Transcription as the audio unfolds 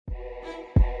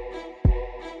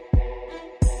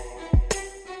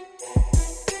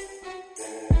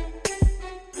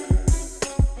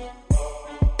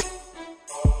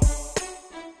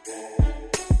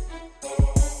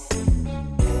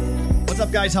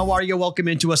guys? How are you? Welcome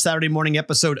into a Saturday morning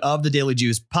episode of the Daily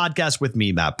Juice podcast with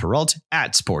me, Matt Perrault,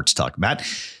 at Sports Talk Matt.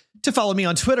 To follow me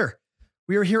on Twitter,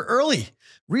 we are here early,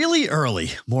 really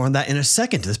early. More on that in a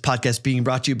second. This podcast being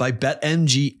brought to you by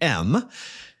BetMGM.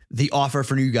 The offer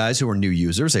for you guys who are new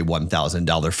users, a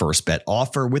 $1,000 first bet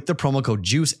offer with the promo code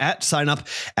JUICE at sign up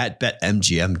at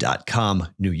betmgm.com.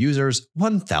 New users,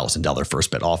 $1,000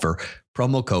 first bet offer,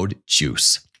 promo code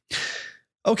JUICE.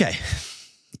 Okay,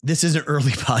 this is an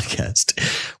early podcast.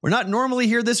 We're not normally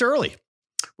here this early.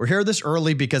 We're here this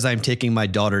early because I'm taking my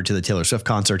daughter to the Taylor Swift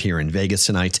concert here in Vegas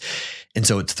tonight. And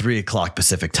so it's 3:00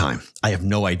 Pacific time. I have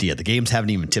no idea. The games haven't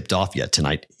even tipped off yet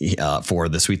tonight for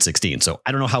the Sweet 16. So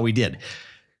I don't know how we did.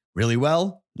 Really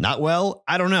well? Not well?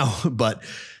 I don't know. But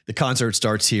the concert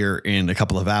starts here in a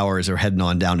couple of hours. We're heading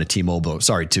on down to to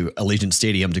Allegiant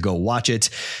Stadium to go watch it.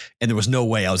 And there was no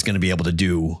way I was going to be able to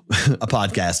do a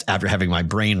podcast after having my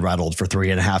brain rattled for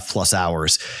 3.5+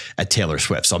 hours at Taylor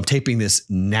Swift. So I'm taping this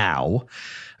now.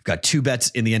 I've got 2 bets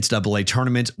in the NCAA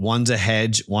tournament. One's a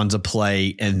hedge, one's a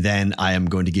play. And then I am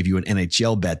going to give you an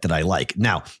NHL bet that I like.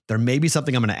 Now, there may be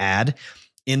something I'm going to add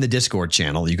in the Discord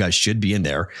channel. You guys should be in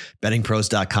there,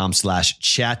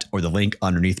 bettingpros.com/chat, or the link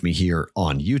underneath me here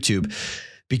on YouTube,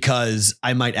 because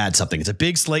I might add something. It's a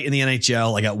big slate in the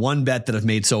NHL. I got 1 bet that I've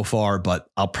made so far, but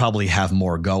I'll probably have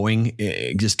more going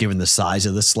just given the size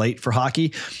of the slate for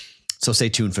hockey. So stay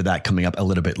tuned for that coming up a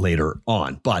little bit later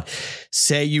on. But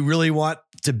say you really want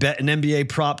to bet an NBA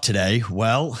prop today.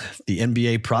 Well, the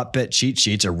NBA prop bet cheat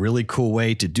sheet's a really cool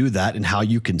way to do that. And how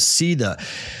you can see the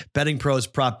Betting Pros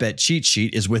prop bet cheat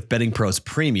sheet is with Betting Pros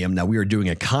Premium. Now, we are doing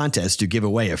a contest to give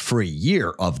away a free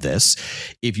year of this.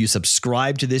 If you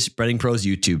subscribe to this Betting Pros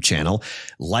YouTube channel,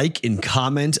 like and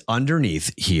comment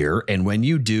underneath here. And when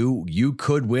you do, you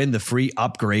could win the free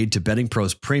upgrade to Betting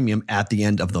Pros Premium at the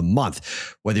end of the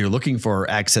month. Whether you're looking for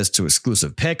access to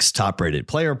exclusive picks, top-rated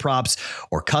player props,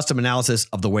 or custom analysis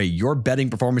of the way your betting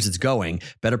performance is going,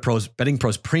 Betting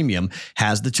Pros Premium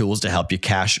has the tools to help you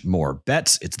cash more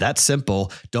bets. It's that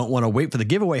simple. Don't want to wait for the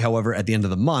giveaway, however, at the end of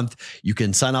the month. You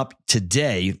can sign up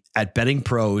today at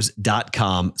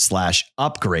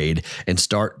bettingpros.com/upgrade and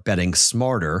start betting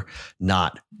smarter,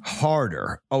 not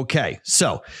harder. Okay,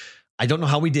 so I don't know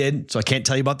how we did, so I can't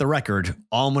tell you about the record.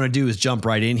 All I'm going to do is jump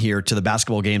right in here to the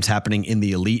basketball games happening in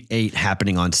the Elite Eight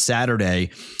happening on Saturday.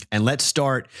 And let's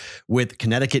start with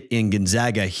Connecticut and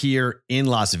Gonzaga here in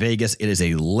Las Vegas. It is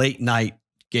a late night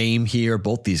game here.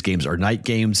 Both these games are night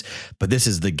games, but this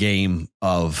is the game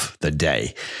of the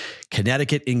day.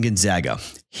 Connecticut and Gonzaga.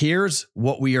 Here's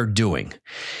what we are doing.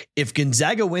 If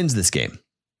Gonzaga wins this game,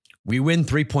 we win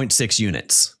 3.6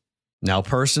 units. Now,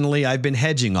 personally, I've been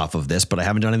hedging off of this, but I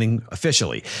haven't done anything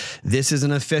officially. This is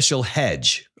an official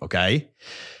hedge, okay?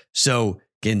 So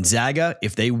Gonzaga,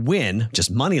 if they win, just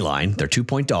money line, they're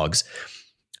 2-point dogs.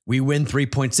 We win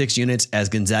 3.6 units as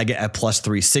Gonzaga at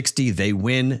 +360. They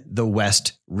win the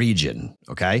West region,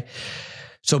 okay?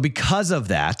 So because of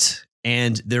that,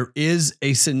 and there is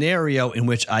a scenario in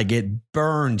which I get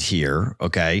burned here,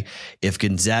 okay? If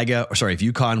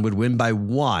UConn would win by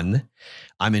 1,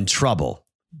 I'm in trouble.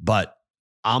 But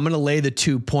I'm going to lay the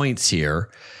 2 points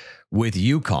here with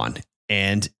UConn,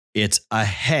 and it's a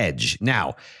hedge.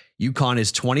 Now, UConn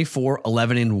is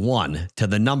 24-11-1 to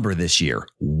the number this year.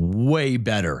 Way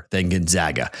better than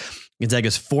Gonzaga.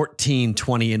 Gonzaga's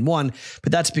 14-20-1,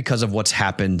 but that's because of what's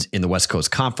happened in the West Coast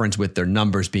Conference with their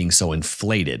numbers being so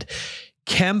inflated.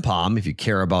 KenPom, if you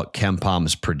care about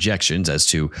KenPom's projections as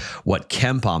to what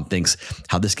KenPom thinks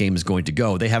how this game is going to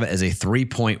go, they have it as a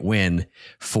 3-point win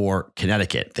for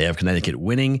Connecticut. They have Connecticut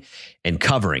winning and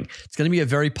covering. It's going to be a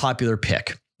very popular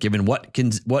pick, given what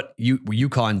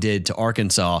UConn did to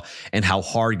Arkansas and how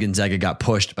hard Gonzaga got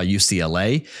pushed by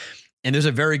UCLA. And there's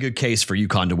a very good case for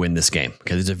UConn to win this game,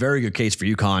 because there's a very good case for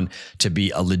UConn to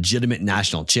be a legitimate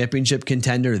national championship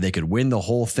contender. They could win the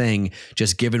whole thing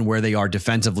just given where they are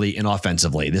defensively and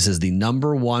offensively. This is the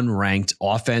number 1 ranked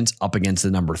offense up against the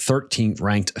number 13th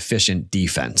ranked efficient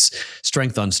defense.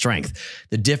 Strength on strength.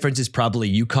 The difference is probably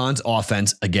UConn's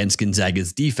offense against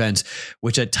Gonzaga's defense,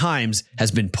 which at times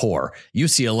has been poor.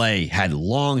 UCLA had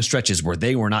long stretches where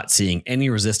they were not seeing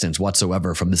any resistance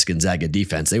whatsoever from this Gonzaga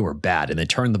defense. They were bad, and they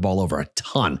turned the ball over a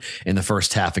ton in the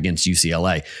first half against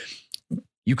UCLA.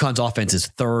 UConn's offense is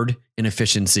 3rd in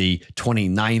efficiency,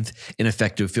 29th in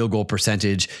effective field goal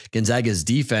percentage. Gonzaga's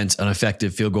defense on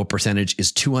effective field goal percentage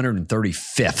is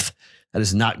 235th. That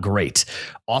is not great.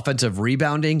 Offensive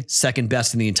rebounding, 2nd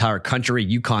best in the entire country.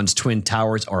 UConn's Twin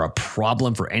Towers are a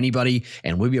problem for anybody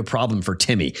and will be a problem for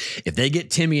Timmy. If they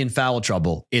get Timmy in foul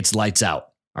trouble, it's lights out.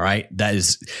 All right. That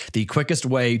is the quickest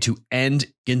way to end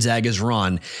Gonzaga's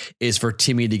run is for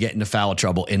Timmy to get into foul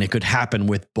trouble. And it could happen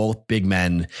with both big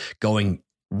men going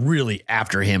really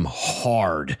after him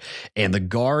hard. And the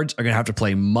guards are going to have to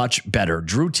play much better.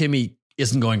 Drew Timmy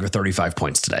isn't going for 35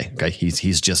 points today. Okay.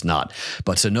 He's just not.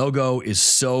 But Sanogo is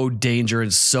so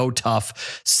dangerous, so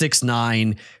tough,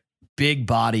 6'9", big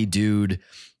body dude.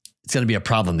 It's going to be a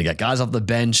problem. They got guys off the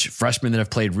bench, freshmen that have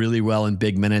played really well in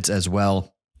big minutes as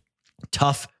well.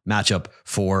 Tough matchup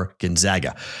for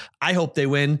Gonzaga. I hope they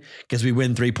win because we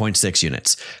win 3.6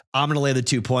 units. I'm going to lay the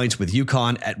 2 points with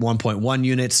UConn at 1.1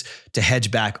 units to hedge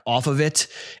back off of it.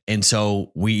 And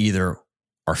so we either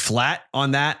are flat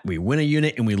on that, we win a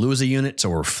unit and we lose a unit, so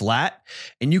we're flat.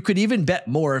 And you could even bet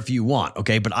more if you want.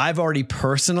 Okay. But I've already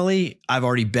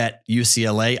bet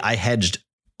UCLA. I hedged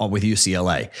with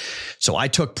UCLA. So I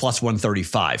took plus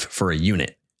 135 for a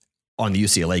unit on the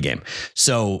UCLA game.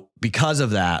 So because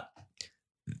of that,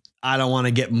 I don't want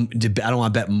to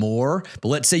bet more, but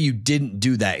let's say you didn't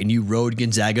do that and you rode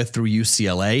Gonzaga through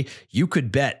UCLA. You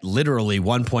could bet literally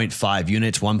 1.5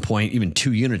 units, even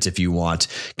 2 units if you want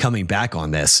coming back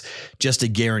on this just to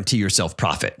guarantee yourself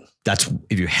profit. That's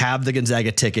if you have the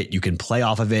Gonzaga ticket, you can play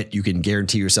off of it. You can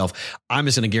guarantee yourself. I'm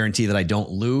just going to guarantee that I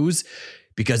don't lose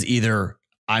because either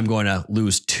I'm going to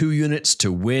lose 2 units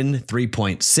to win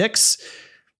 3.6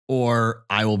 or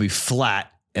I will be flat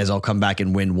as I'll come back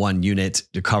and win 1 unit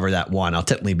to cover that one. I'll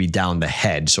technically be down the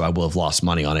hedge, so I will have lost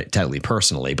money on it technically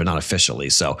personally, but not officially.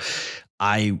 So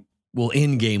I will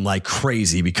in-game like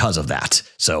crazy because of that.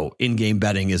 So in-game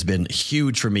betting has been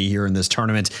huge for me here in this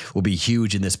tournament, will be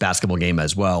huge in this basketball game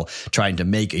as well, trying to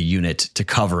make a unit to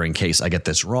cover in case I get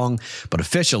this wrong. But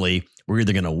officially, we're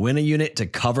either going to win a unit to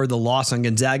cover the loss on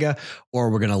Gonzaga, or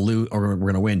we're going to lose, or we're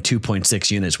going to win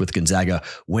 2.6 units with Gonzaga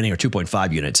winning, or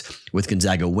 2.5 units with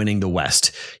Gonzaga winning the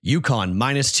West. UConn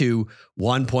 -2,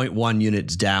 1.1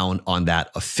 units down on that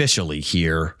officially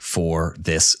here for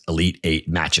this Elite Eight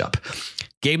matchup.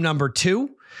 Game number 2,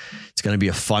 it's going to be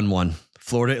a fun one.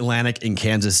 Florida Atlantic and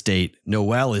Kansas State.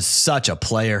 Noel is such a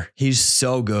player. He's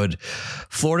so good.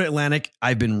 Florida Atlantic,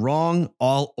 I've been wrong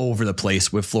all over the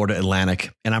place with Florida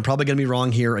Atlantic, and I'm probably going to be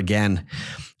wrong here again.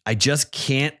 I just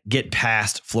can't get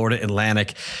past Florida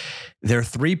Atlantic. Their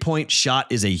 3-point shot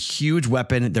is a huge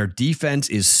weapon. Their defense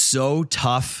is so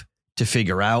tough to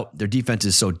figure out. Their defense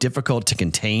is so difficult to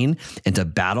contain and to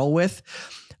battle with.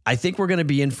 I think we're going to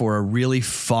be in for a really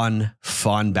fun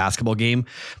basketball game,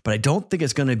 but I don't think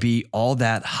it's going to be all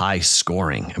that high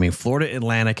scoring. I mean, Florida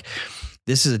Atlantic,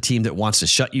 this is a team that wants to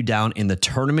shut you down in the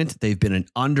tournament. They've been an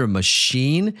under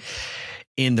machine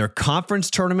in their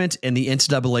conference tournament and the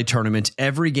NCAA tournament.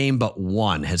 Every game but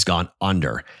one has gone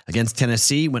under. Against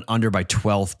Tennessee, went under by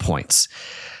 12 points.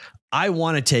 I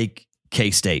want to take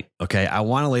K-State. Okay. I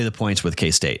want to lay the points with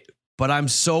K-State. But I'm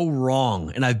so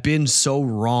wrong, and I've been so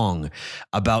wrong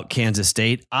about Kansas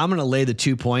State. I'm going to lay the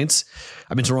 2 points.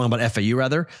 I've been so wrong about FAU,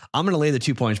 rather. I'm going to lay the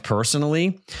 2 points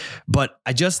personally, but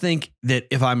I just think that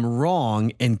if I'm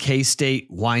wrong and K-State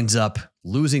winds up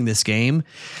losing this game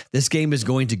is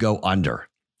going to go under.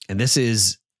 And this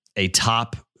is a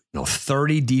top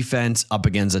 30 defense up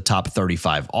against a top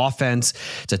 35 offense.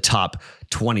 It's a top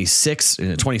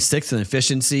 26th in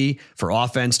efficiency for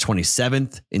offense,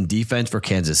 27th in defense for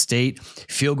Kansas State.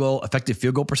 Effective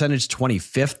field goal percentage,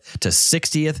 25th to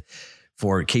 60th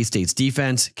for K-State's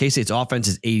defense. K-State's offense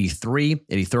is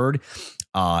 83rd.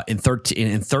 In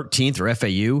 13th or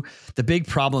FAU. The big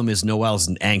problem is Noel's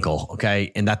an ankle,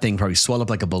 okay? And that thing probably swelled up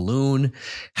like a balloon.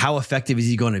 How effective is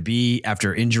he going to be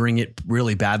after injuring it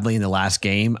really badly in the last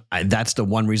game? That's the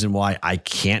one reason why I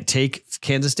can't take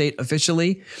Kansas State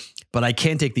officially, but I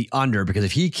can take the under because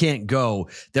if he can't go,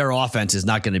 their offense is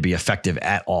not going to be effective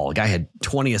at all. The guy had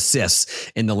 20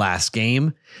 assists in the last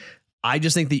game. I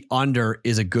just think the under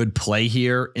is a good play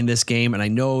here in this game. And I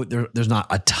know there's not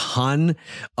a ton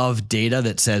of data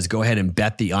that says go ahead and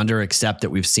bet the under, except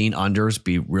that we've seen unders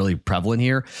be really prevalent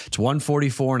here. It's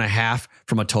 144.5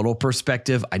 from a total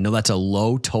perspective. I know that's a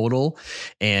low total.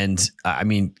 And I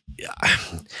mean,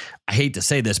 I hate to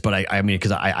say this, but I mean,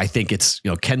 because I think it's,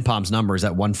 Ken Palm's number is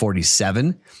at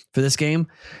 147 for this game.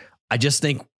 I just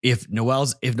think if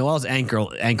Noel's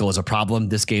ankle is a problem,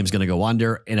 this game's going to go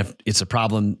under. And if it's a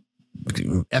problem,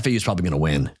 FAU is probably going to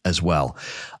win as well.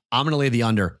 I'm going to lay the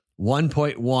under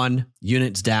 1.1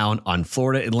 units down on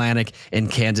Florida Atlantic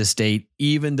and Kansas State,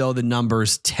 even though the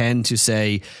numbers tend to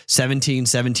say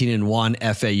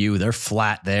 17-1 FAU. They're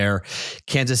flat there.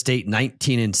 Kansas State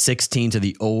 19-16 to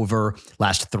the over.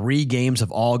 Last 3 games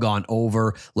have all gone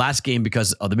over. Last game,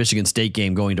 because of the Michigan State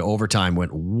game going to overtime,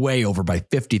 went way over by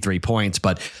 53 points.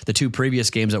 But the 2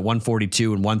 previous games at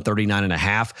 142 and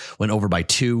 139.5 went over by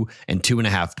 2 and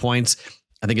 2.5 points.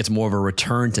 I think it's more of a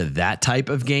return to that type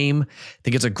of game. I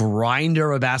think it's a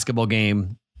grinder of a basketball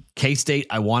game. K-State,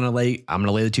 I'm going to lay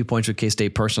the 2 points with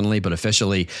K-State personally, but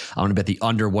officially I'm going to bet the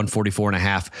under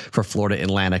 144.5 for Florida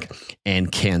Atlantic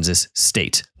and Kansas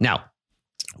State. Now,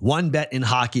 one bet in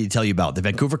hockey to tell you about. The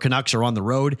Vancouver Canucks are on the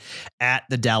road at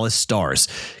the Dallas Stars.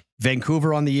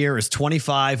 Vancouver on the year is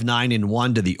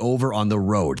 25-9-1 to the over on the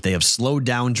road. They have slowed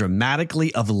down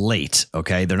dramatically of late.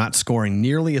 Okay. They're not scoring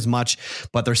nearly as much,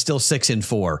 but they're still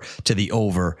 6-4 to the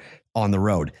over on the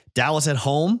road. Dallas at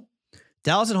home.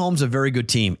 Dallas at home is a very good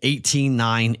team,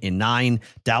 18-9-9.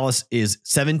 Dallas is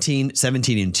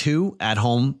 17-17-2 at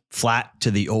home, flat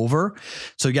to the over.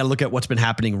 So you got to look at what's been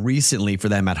happening recently for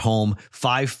them at home,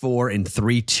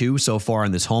 5-4-3-2 so far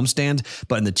in this homestand.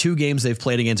 But in the 2 games they've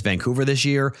played against Vancouver this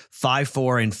year,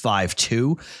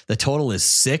 5-4-5-2. The total is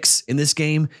 6 in this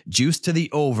game, juiced to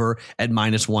the over at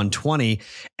 -120.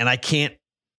 And I can't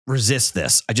resist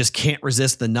this. I just can't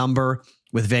resist the number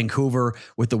with Vancouver,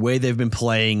 with the way they've been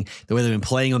playing,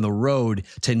 on the road,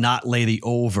 to not lay the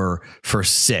over for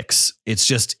 6. It's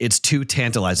too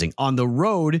tantalizing. On the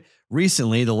road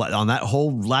recently, on that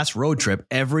whole last road trip,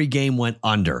 every game went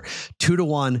under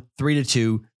 2-1,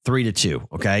 3-2, 3-2.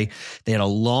 Okay. They had a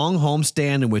long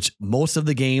homestand in which most of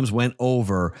the games went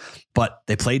over, but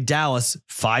they played Dallas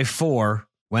 5-4.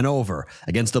 Went over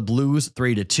against the Blues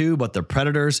 3-2, but the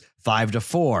Predators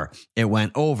 5-4. It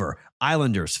went over.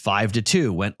 Islanders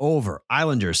 5-2 went over.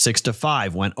 Islanders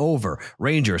 6-5 went over.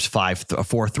 Rangers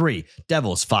 4-3.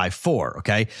 Devils 5-4.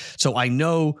 Okay. So I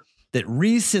know that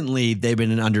recently they've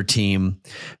been an under team,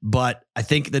 but I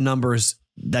think the numbers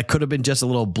that could have been just a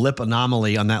little blip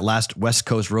anomaly on that last West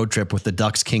Coast road trip with the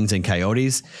Ducks, Kings, and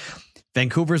Coyotes.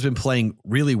 Vancouver's been playing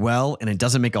really well, and it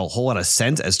doesn't make a whole lot of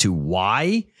sense as to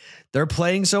why they're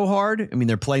playing so hard. I mean,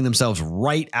 they're playing themselves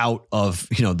right out of,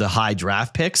 the high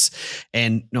draft picks,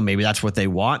 and maybe that's what they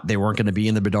want. They weren't going to be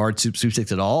in the Bedard Soup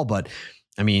Six at all, but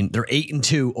I mean, they're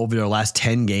 8-2 over their last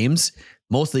 10 games,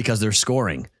 mostly because they're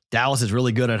scoring. Dallas is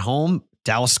really good at home.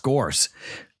 Dallas scores.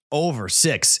 Over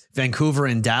 6, Vancouver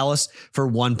and Dallas for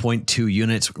 1.2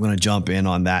 units. We're going to jump in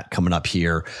on that coming up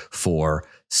here for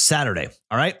Saturday.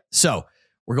 All right. So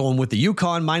we're going with the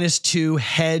Yukon -2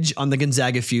 hedge on the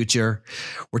Gonzaga future.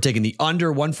 We're taking the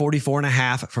under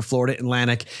 144.5 for Florida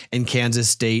Atlantic and Kansas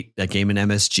State, that game in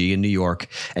MSG in New York,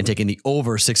 and taking the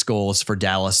over 6 goals for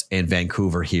Dallas and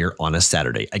Vancouver here on a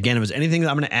Saturday. Again, if there's anything that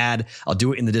I'm going to add, I'll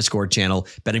do it in the Discord channel,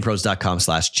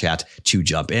 bettingpros.com/chat to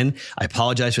jump in. I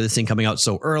apologize for this thing coming out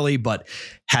so early, but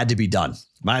had to be done.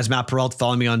 My name is Matt Perrault.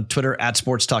 Follow me on Twitter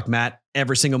 @SportsTalkMatt.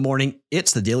 Every single morning,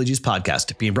 it's the Daily Juice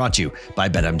Podcast being brought to you by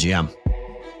BetMGM.